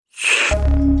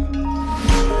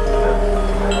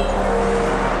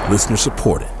Listener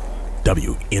supported.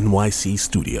 WNYC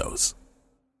Studios.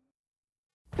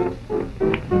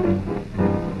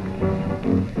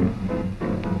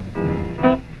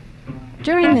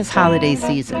 During this holiday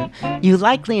season, you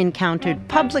likely encountered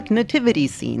public nativity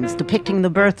scenes depicting the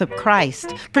birth of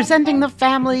Christ, presenting the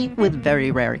family, with very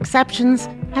rare exceptions,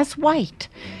 as white.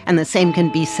 And the same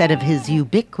can be said of his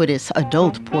ubiquitous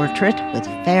adult portrait, with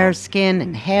fair skin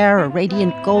and hair a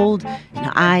radiant gold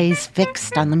and eyes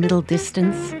fixed on the middle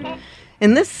distance.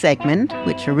 In this segment,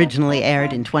 which originally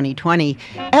aired in 2020,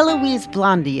 Eloise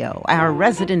Blondiau, our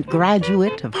resident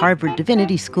graduate of Harvard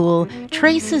Divinity School,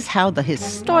 traces how the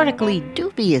historically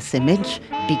dubious image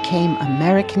became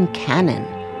American canon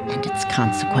and its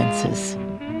consequences.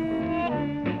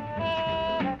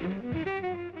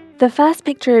 The first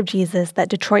picture of Jesus that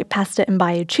Detroit pastor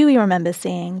Mbayu Chui remembers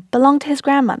seeing belonged to his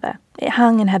grandmother. It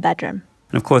hung in her bedroom.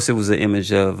 And of course, it was an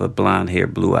image of a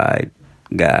blonde-haired, blue-eyed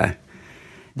guy.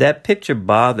 That picture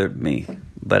bothered me,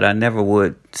 but I never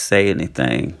would say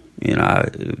anything. You know, I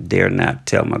dare not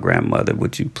tell my grandmother,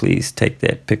 would you please take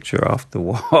that picture off the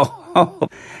wall?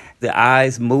 The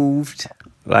eyes moved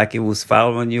like it was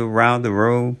following you around the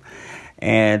room.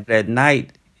 And at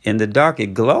night, in the dark,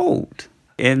 it glowed.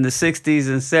 In the 60s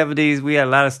and 70s, we had a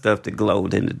lot of stuff that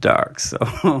glowed in the dark. So,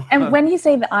 and when you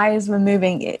say the eyes were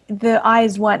moving, the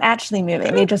eyes weren't actually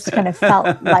moving. They just kind of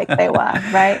felt like they were,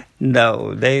 right?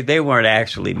 No, they weren't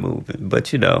actually moving.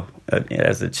 But, you know,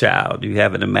 as a child, you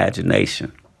have an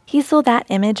imagination. He saw that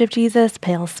image of Jesus,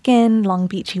 pale skin, long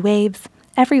beachy waves,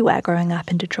 everywhere growing up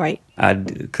in Detroit. I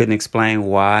couldn't explain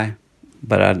why,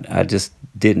 but I just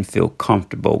didn't feel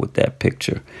comfortable with that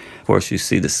picture. Of course, you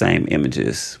see the same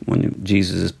images when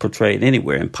Jesus is portrayed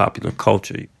anywhere in popular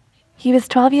culture. He was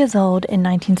 12 years old in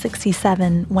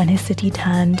 1967 when his city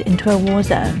turned into a war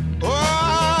zone.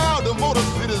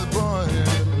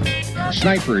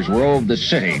 Snipers roved the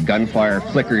city. Gunfire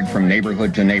flickered from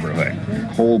neighborhood to neighborhood.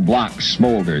 Whole blocks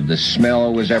smoldered. The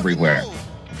smell was everywhere.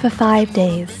 For 5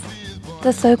 days,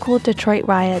 the so-called Detroit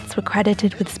riots were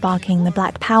credited with sparking the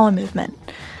Black Power movement.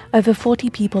 Over 40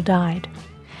 people died.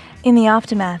 In the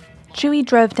aftermath, Chui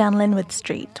drove down Linwood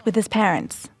Street with his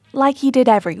parents, like he did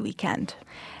every weekend.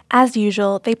 As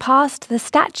usual, they passed the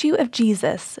statue of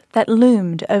Jesus that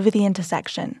loomed over the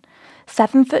intersection.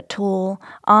 7 foot tall,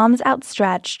 arms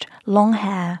outstretched, long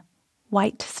hair,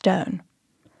 white stone.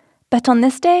 But on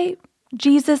this day,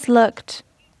 Jesus looked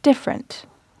different.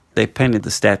 They painted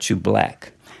the statue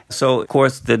black. So, of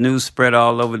course, the news spread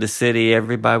all over the city.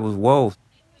 Everybody was, whoa.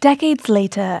 Decades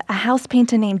later, a house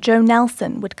painter named Joe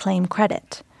Nelson would claim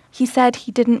credit. He said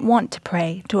he didn't want to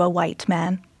pray to a white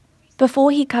man.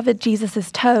 Before he covered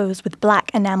Jesus' toes with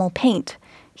black enamel paint,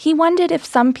 he wondered if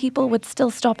some people would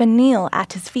still stop and kneel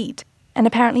at his feet, and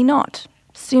apparently not.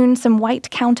 Soon, some white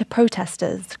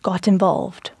counter-protesters got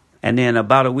involved. And then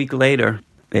about a week later,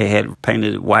 they had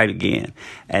painted it white again.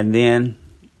 And then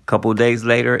a couple of days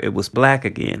later, it was black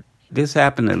again. This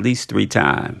happened at least 3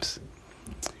 times.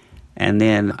 And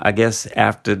then I guess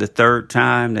after the 3rd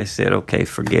time, they said, okay,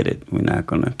 forget it. We're not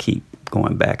going to keep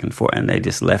going back and forth. And they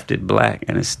just left it black,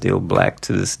 and it's still black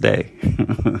to this day.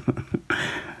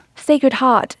 Sacred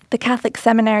Heart, the Catholic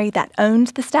seminary that owned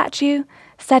the statue,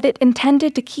 said it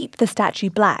intended to keep the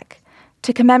statue black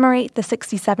to commemorate the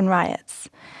 67 riots.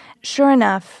 Sure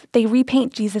enough, they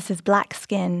repaint Jesus' black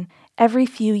skin every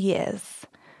few years.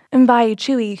 Mbayu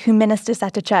Chui, who ministers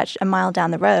at a church a mile down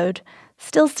the road,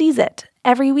 still sees it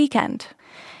every weekend.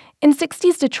 In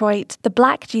 60s Detroit, the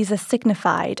black Jesus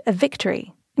signified a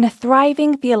victory in a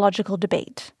thriving theological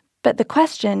debate. But the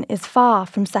question is far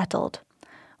from settled.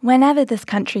 Whenever this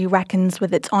country reckons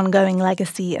with its ongoing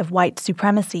legacy of white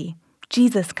supremacy,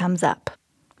 Jesus comes up,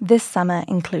 this summer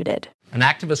included. An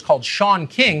activist called Sean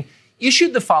King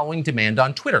issued the following demand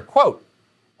on Twitter, quote,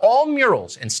 all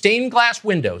murals and stained glass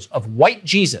windows of white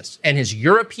Jesus and his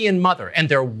European mother and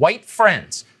their white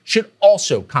friends should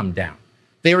also come down.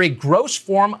 They are a gross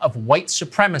form of white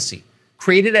supremacy,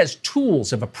 created as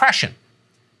tools of oppression.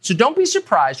 So don't be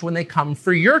surprised when they come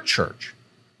for your church.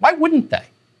 Why wouldn't they?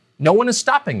 No one is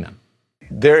stopping them.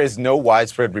 There is no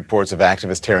widespread reports of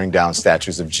activists tearing down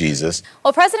statues of Jesus.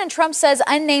 Well, President Trump says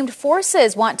unnamed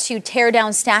forces want to tear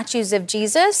down statues of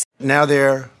Jesus. Now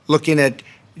they're looking at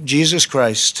Jesus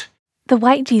Christ. The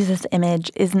white Jesus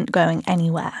image isn't going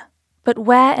anywhere. But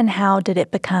where and how did it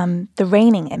become the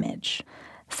reigning image?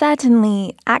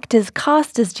 Certainly, actors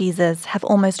cast as Jesus have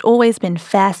almost always been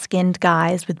fair-skinned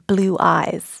guys with blue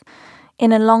eyes.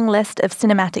 In a long list of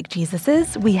cinematic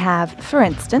Jesuses, we have, for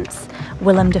instance,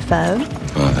 Willem Dafoe.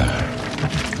 Father,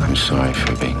 I'm sorry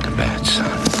for being a bad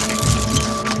son.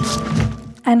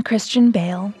 And Christian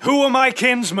Bale. Who are my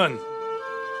kinsmen?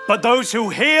 but those who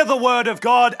hear the word of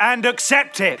God and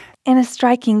accept it. In a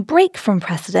striking break from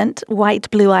precedent, white,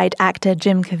 blue-eyed actor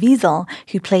Jim Caviezel,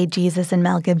 who played Jesus in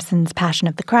Mel Gibson's Passion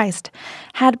of the Christ,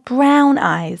 had brown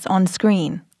eyes on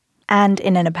screen. And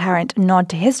in an apparent nod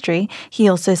to history, he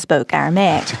also spoke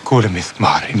Aramaic.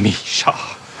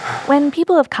 When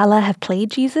people of color have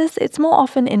played Jesus, it's more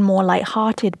often in more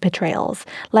light-hearted portrayals,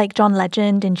 like John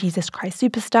Legend in Jesus Christ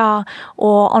Superstar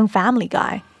or on Family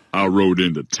Guy. I rode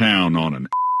into town on an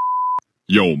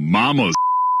yo mama's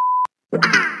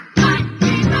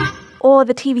Or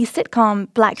the TV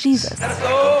sitcom Black Jesus.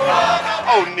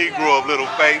 Oh, Negro of little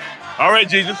faith. All right,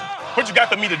 Jesus, what you got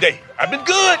for me today? I've been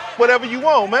good. Whatever you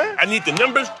want, man. I need the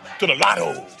numbers to the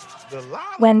lotto.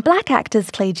 When black actors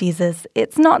play Jesus,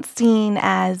 it's not seen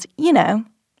as,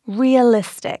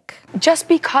 realistic. Just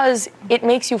because it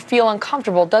makes you feel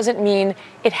uncomfortable doesn't mean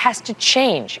it has to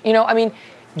change.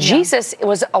 Jesus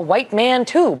was a white man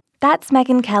too. That's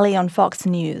Megyn Kelly on Fox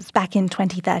News back in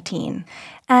 2013.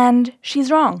 And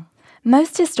she's wrong.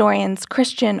 Most historians,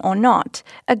 Christian or not,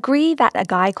 agree that a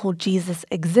guy called Jesus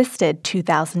existed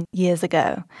 2,000 years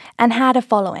ago and had a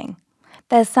following.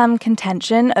 There's some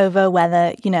contention over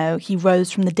whether, he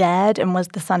rose from the dead and was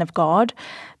the Son of God,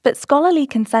 but scholarly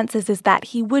consensus is that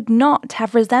he would not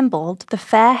have resembled the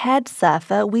fair-haired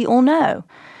surfer we all know.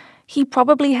 He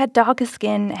probably had darker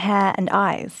skin, hair, and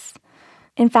eyes.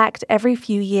 In fact, every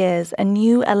few years, a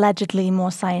new, allegedly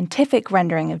more scientific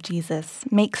rendering of Jesus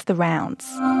makes the rounds.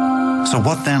 So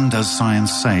what then does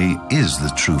science say is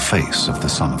the true face of the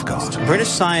Son of God? British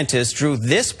scientists drew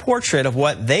this portrait of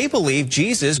what they believe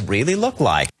Jesus really looked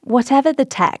like. Whatever the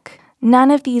tech, none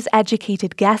of these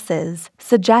educated guesses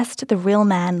suggest the real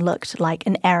man looked like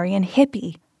an Aryan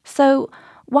hippie. So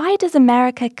why does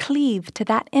America cleave to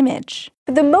that image?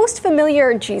 The most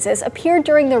familiar Jesus appeared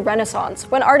during the Renaissance,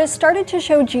 when artists started to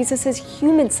show Jesus'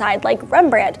 human side like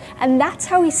Rembrandt, and that's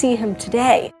how we see him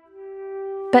today.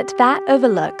 But that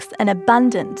overlooks an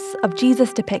abundance of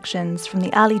Jesus depictions from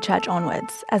the early church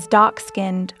onwards as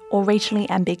dark-skinned or racially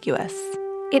ambiguous.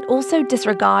 It also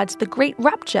disregards the great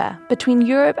rupture between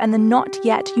Europe and the not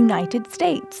yet United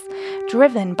States,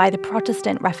 driven by the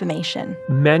Protestant Reformation.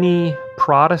 Many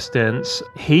Protestants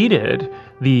hated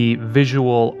the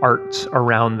visual arts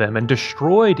around them and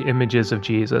destroyed images of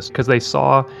Jesus because they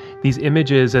saw these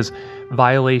images as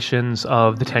violations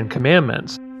of the Ten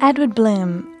Commandments. Edward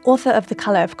Bloom, author of The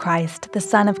Color of Christ, The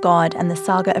Son of God, and The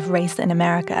Saga of Race in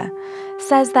America,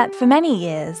 says that for many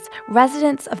years,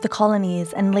 residents of the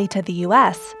colonies and later the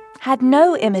US had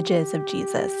no images of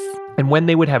Jesus. And when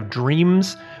they would have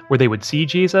dreams where they would see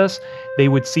Jesus, they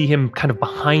would see him kind of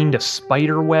behind a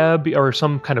spider web or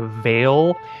some kind of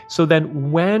veil. So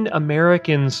then when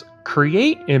Americans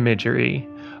create imagery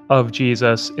of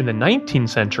Jesus in the 19th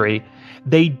century,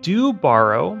 they do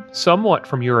borrow somewhat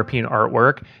from European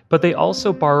artwork, but they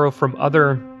also borrow from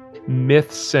other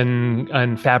myths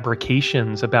and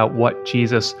fabrications about what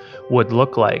Jesus would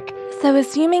look like. So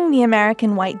assuming the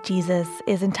American white Jesus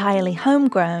is entirely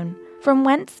homegrown, from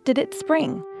whence did it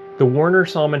spring? The Warner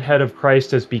Sallman head of Christ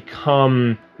has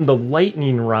become the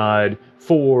lightning rod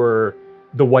for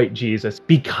the white Jesus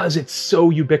because it's so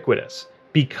ubiquitous,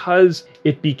 because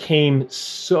it became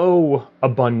so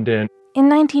abundant. In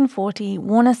 1940,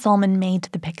 Warner Sallman made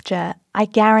the picture I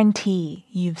guarantee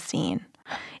you've seen.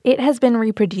 It has been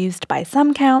reproduced by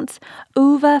some counts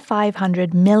over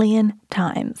 500 million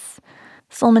times.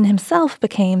 Sallman himself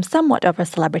became somewhat of a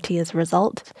celebrity as a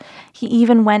result. He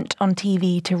even went on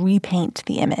TV to repaint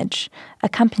the image,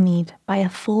 accompanied by a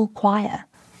full choir.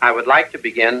 I would like to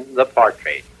begin the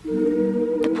portrait.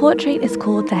 The portrait is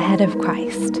called The Head of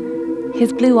Christ.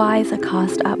 His blue eyes are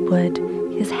cast upward.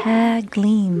 His hair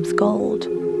gleams gold.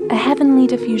 A heavenly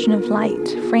diffusion of light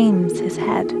frames his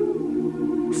head.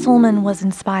 Sallman was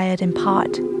inspired in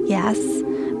part, yes,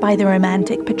 by the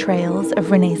romantic portrayals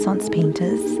of Renaissance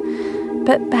painters,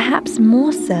 but perhaps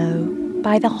more so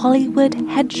by the Hollywood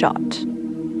headshot.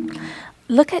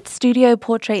 Look at studio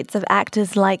portraits of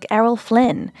actors like Errol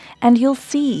Flynn, and you'll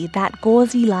see that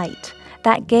gauzy light,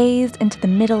 that gaze into the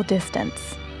middle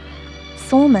distance.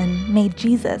 Sallman made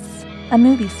Jesus a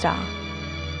movie star.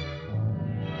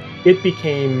 It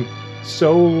became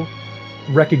so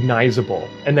recognizable,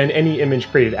 and then any image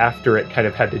created after it kind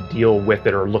of had to deal with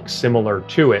it or look similar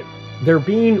to it. There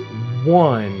being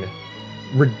one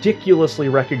ridiculously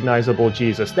recognizable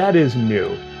Jesus, that is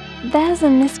new. There's a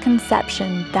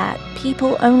misconception that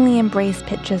people only embrace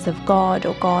pictures of God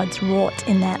or gods wrought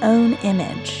in their own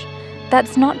image.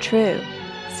 That's not true.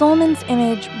 Sallman's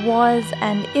image was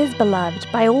and is beloved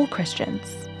by all Christians.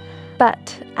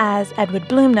 But, as Edward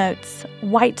Bloom notes,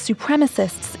 white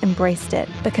supremacists embraced it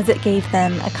because it gave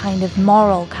them a kind of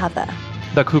moral cover.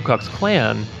 The Ku Klux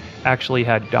Klan actually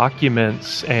had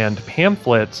documents and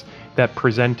pamphlets that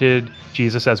presented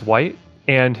Jesus as white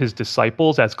and his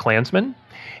disciples as Klansmen.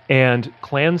 And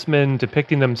Klansmen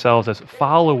depicting themselves as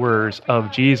followers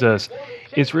of Jesus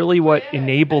is really what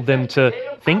enabled them to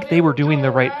think they were doing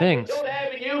the right things.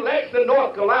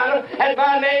 North Carolina, and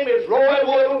my name is Roy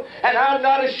Woodle, and I'm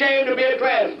not ashamed to be a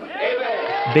Klansman.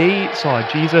 Amen. They saw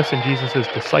Jesus and Jesus'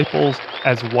 disciples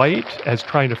as white, as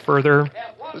trying to further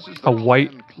a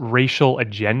white racial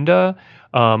agenda,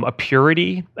 a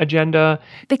purity agenda.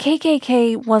 The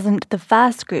KKK wasn't the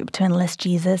first group to enlist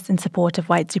Jesus in support of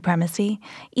white supremacy,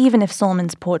 even if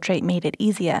Solomons' portrait made it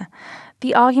easier.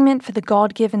 The argument for the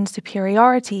God-given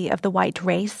superiority of the white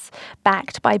race,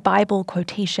 backed by Bible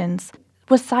quotations,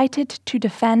 was cited to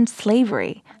defend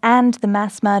slavery and the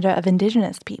mass murder of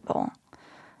indigenous people.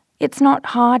 It's not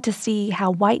hard to see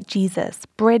how white Jesus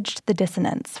bridged the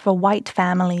dissonance for white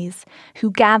families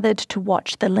who gathered to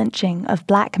watch the lynching of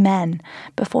black men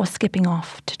before skipping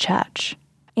off to church.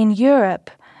 In Europe,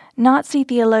 Nazi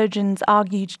theologians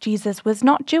argued Jesus was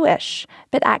not Jewish,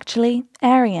 but actually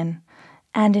Aryan.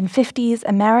 And in 50s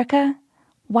America,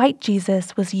 white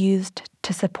Jesus was used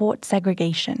to support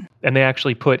segregation. And they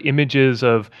actually put images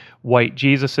of white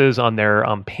Jesuses on their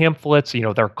pamphlets,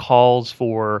 their calls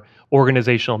for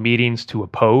organizational meetings to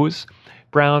oppose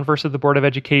Brown versus the Board of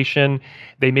Education.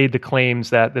 They made the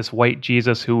claims that this white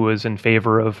Jesus who was in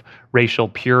favor of racial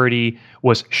purity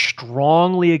was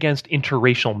strongly against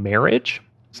interracial marriage,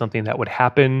 something that would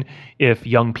happen if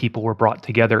young people were brought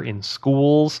together in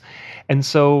schools. And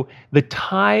so the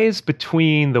ties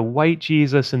between the white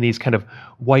Jesus and these kind of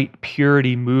white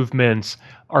purity movements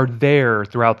are there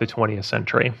throughout the 20th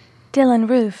century. Dylan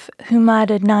Roof, who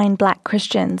murdered 9 black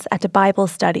Christians at a Bible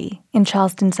study in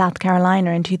Charleston, South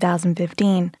Carolina in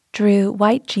 2015, drew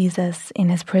white Jesus in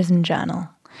his prison journal.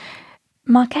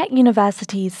 Marquette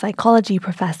University's psychology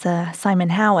professor, Simon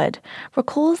Howard,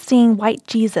 recalls seeing white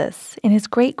Jesus in his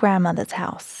great-grandmother's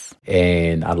house.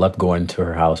 And I loved going to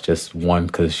her house, just one,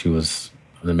 because she was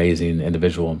an amazing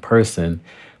individual in person,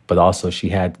 but also she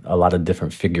had a lot of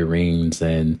different figurines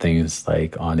and things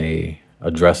like on a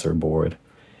dresser board.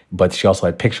 But she also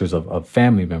had pictures of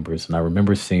family members. And I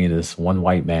remember seeing this one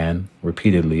white man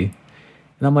repeatedly.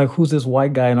 And I'm like, who's this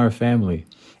white guy in our family?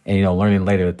 And, learning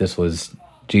later that this was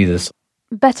Jesus.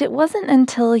 But it wasn't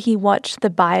until he watched the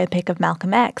biopic of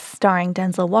Malcolm X, starring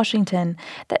Denzel Washington,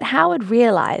 that Howard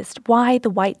realized why the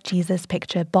white Jesus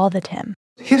picture bothered him.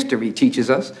 History teaches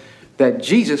us that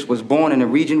Jesus was born in a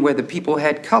region where the people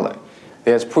had color.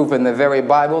 There's proof in the very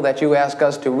Bible that you ask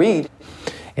us to read.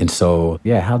 And so,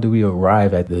 how do we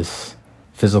arrive at this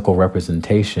physical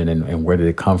representation and where did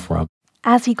it come from?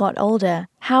 As he got older,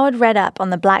 Howard read up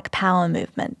on the Black Power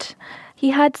movement. He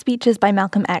heard speeches by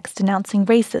Malcolm X denouncing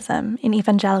racism in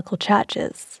evangelical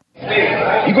churches.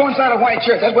 You go inside a white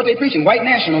church, that's what they're preaching, white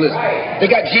nationalism. They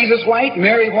got Jesus white,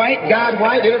 Mary white, God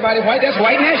white, everybody white, that's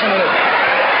white nationalism.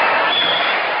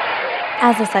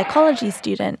 As a psychology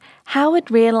student, Howard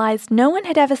realized no one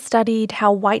had ever studied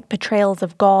how white portrayals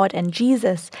of God and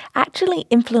Jesus actually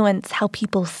influence how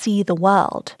people see the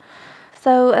world.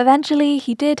 So eventually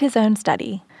he did his own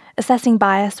study, assessing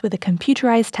bias with a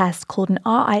computerized test called an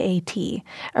RIAT,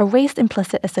 a Race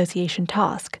Implicit Association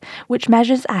task, which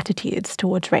measures attitudes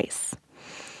towards race.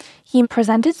 He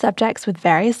presented subjects with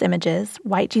various images,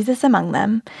 white Jesus among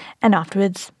them, and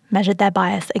afterwards measured their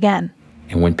bias again.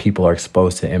 And when people are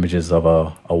exposed to images of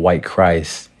a white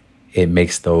Christ, it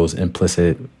makes those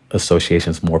implicit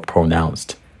associations more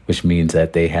pronounced, which means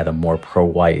that they had a more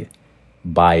pro-white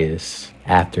bias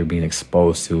after being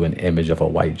exposed to an image of a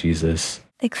white Jesus.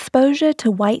 Exposure to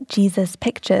white Jesus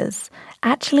pictures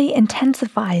actually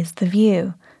intensifies the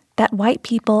view that white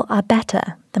people are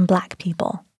better than black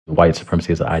people. White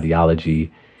supremacy is an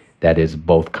ideology that is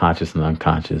both conscious and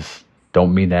unconscious.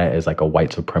 Don't mean that as like a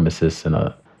white supremacist and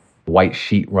a white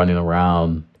sheet running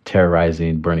around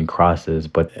terrorizing, burning crosses,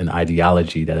 but an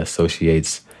ideology that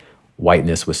associates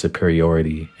whiteness with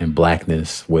superiority and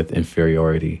blackness with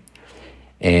inferiority.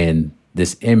 And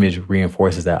this image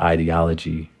reinforces that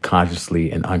ideology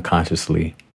consciously and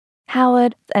unconsciously.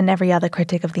 Howard and every other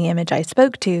critic of the image I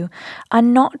spoke to are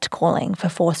not calling for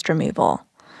forced removal.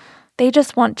 They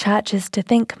just want churches to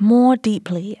think more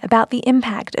deeply about the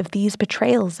impact of these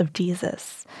portrayals of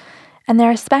Jesus. And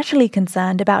they're especially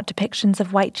concerned about depictions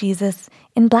of white Jesus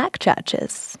in black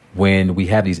churches. When we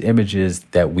have these images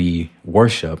that we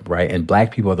worship, right, and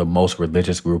black people are the most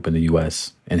religious group in the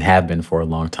U.S. and have been for a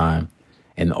long time,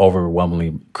 and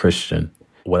overwhelmingly Christian.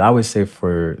 What I would say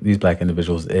for these Black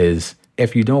individuals is,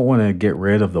 if you don't want to get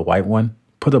rid of the white one,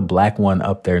 put a Black one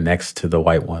up there next to the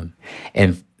white one.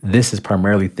 And this is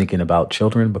primarily thinking about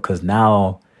children, because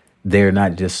now they're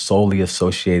not just solely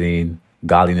associating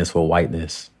godliness with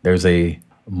whiteness. There's a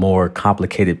more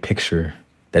complicated picture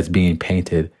that's being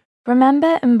painted.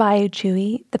 Remember Mbayo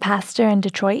Chui, the pastor in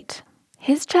Detroit?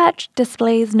 His church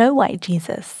displays no white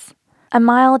Jesus. A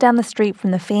mile down the street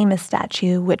from the famous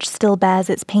statue, which still bears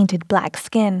its painted black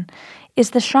skin,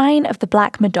 is the shrine of the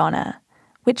Black Madonna,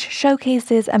 which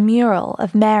showcases a mural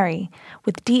of Mary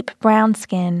with deep brown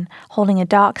skin holding a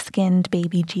dark-skinned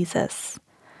baby Jesus.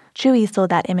 Chui saw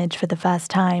that image for the first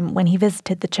time when he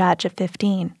visited the church at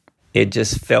 15. It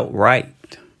just felt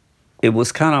right. It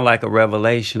was kind of like a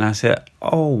revelation. I said,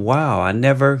 oh, wow, I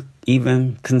never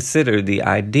even considered the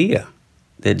idea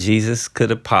that Jesus could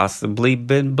have possibly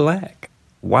been Black.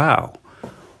 Wow.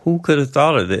 Who could have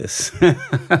thought of this?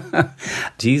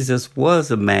 Jesus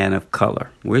was a man of color.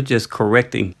 We're just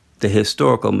correcting the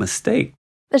historical mistake.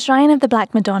 The Shrine of the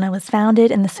Black Madonna was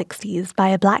founded in the 60s by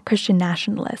a Black Christian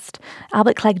nationalist,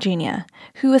 Albert Clegg Jr.,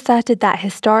 who asserted that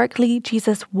historically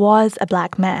Jesus was a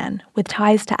Black man with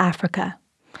ties to Africa.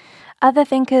 Other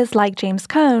thinkers like James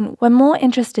Cone were more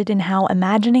interested in how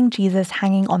imagining Jesus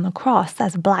hanging on the cross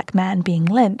as a Black man being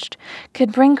lynched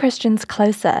could bring Christians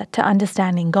closer to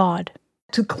understanding God.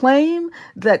 To claim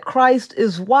that Christ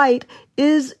is white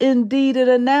is indeed an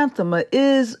anathema,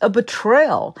 is a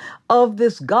betrayal of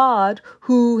this God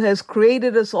who has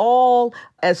created us all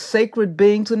as sacred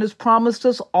beings and has promised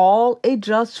us all a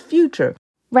just future.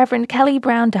 Reverend Kelly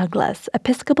Brown Douglas,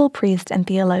 Episcopal priest and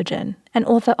theologian, and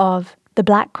author of The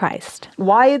Black Christ.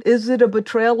 Why is it a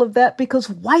betrayal of that? Because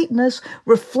whiteness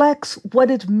reflects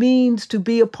what it means to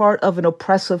be a part of an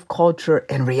oppressive culture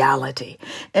in reality.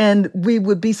 And we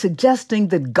would be suggesting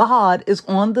that God is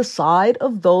on the side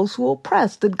of those who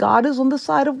oppress, that God is on the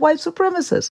side of white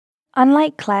supremacists.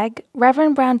 Unlike Clegg,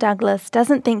 Reverend Brown Douglas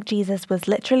doesn't think Jesus was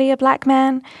literally a Black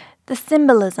man. The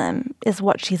symbolism is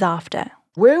what she's after.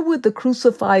 Where would the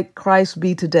crucified Christ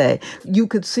be today? You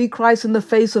could see Christ in the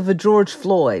face of a George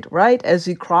Floyd, right? As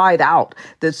he cried out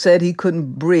that said he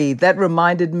couldn't breathe. That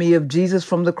reminded me of Jesus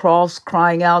from the cross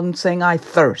crying out and saying, I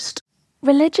thirst.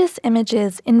 Religious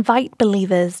images invite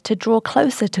believers to draw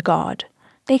closer to God.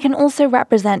 They can also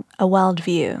represent a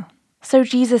worldview. So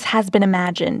Jesus has been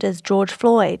imagined as George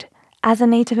Floyd, as a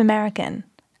Native American,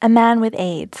 a man with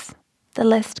AIDS. The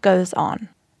list goes on.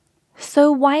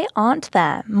 So why aren't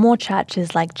there more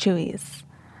churches like Chui's?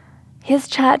 His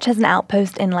church has an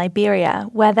outpost in Liberia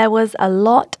where there was a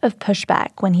lot of pushback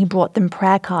when he brought them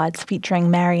prayer cards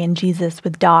featuring Mary and Jesus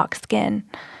with dark skin.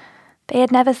 They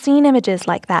had never seen images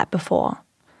like that before.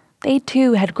 They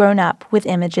too had grown up with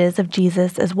images of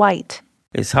Jesus as white.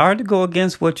 It's hard to go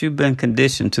against what you've been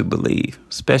conditioned to believe,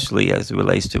 especially as it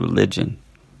relates to religion.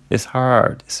 It's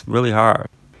hard. It's really hard.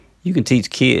 You can teach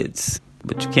kids,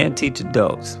 but you can't teach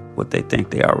adults what they think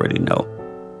they already know.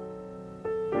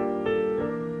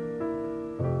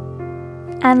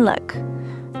 And look,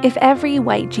 if every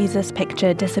white Jesus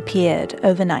picture disappeared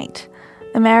overnight,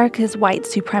 America's white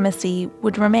supremacy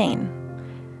would remain.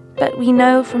 But we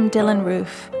know from Dylan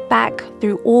Roof, back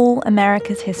through all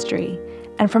America's history,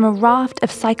 and from a raft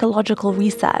of psychological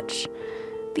research,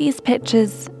 these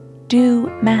pictures do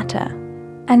matter.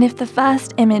 And if the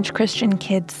first image Christian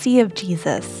kids see of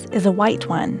Jesus is a white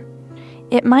one,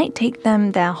 it might take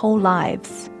them their whole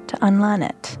lives to unlearn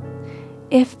it,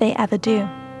 if they ever do.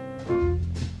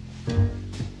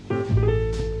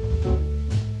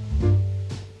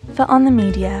 For On the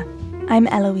Media, I'm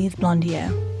Eloise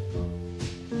Blondiau.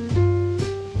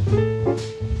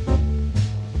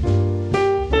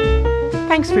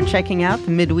 Thanks for checking out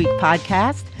the Midweek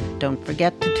Podcast. Don't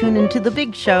forget to tune into The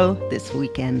Big Show this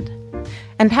weekend.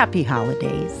 And happy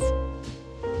holidays.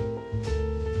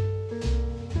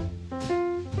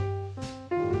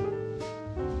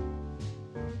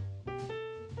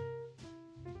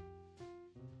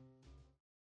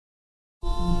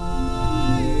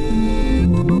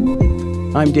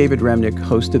 I'm David Remnick,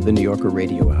 host of the New Yorker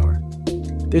Radio Hour.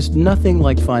 There's nothing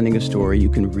like finding a story you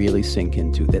can really sink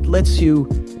into that lets you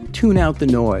tune out the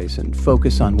noise and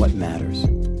focus on what matters.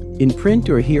 In print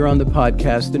or here on the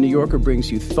podcast, The New Yorker brings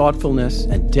you thoughtfulness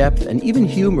and depth and even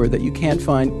humor that you can't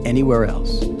find anywhere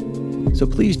else. So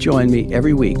please join me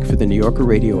every week for the New Yorker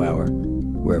Radio Hour,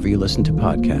 wherever you listen to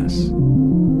podcasts.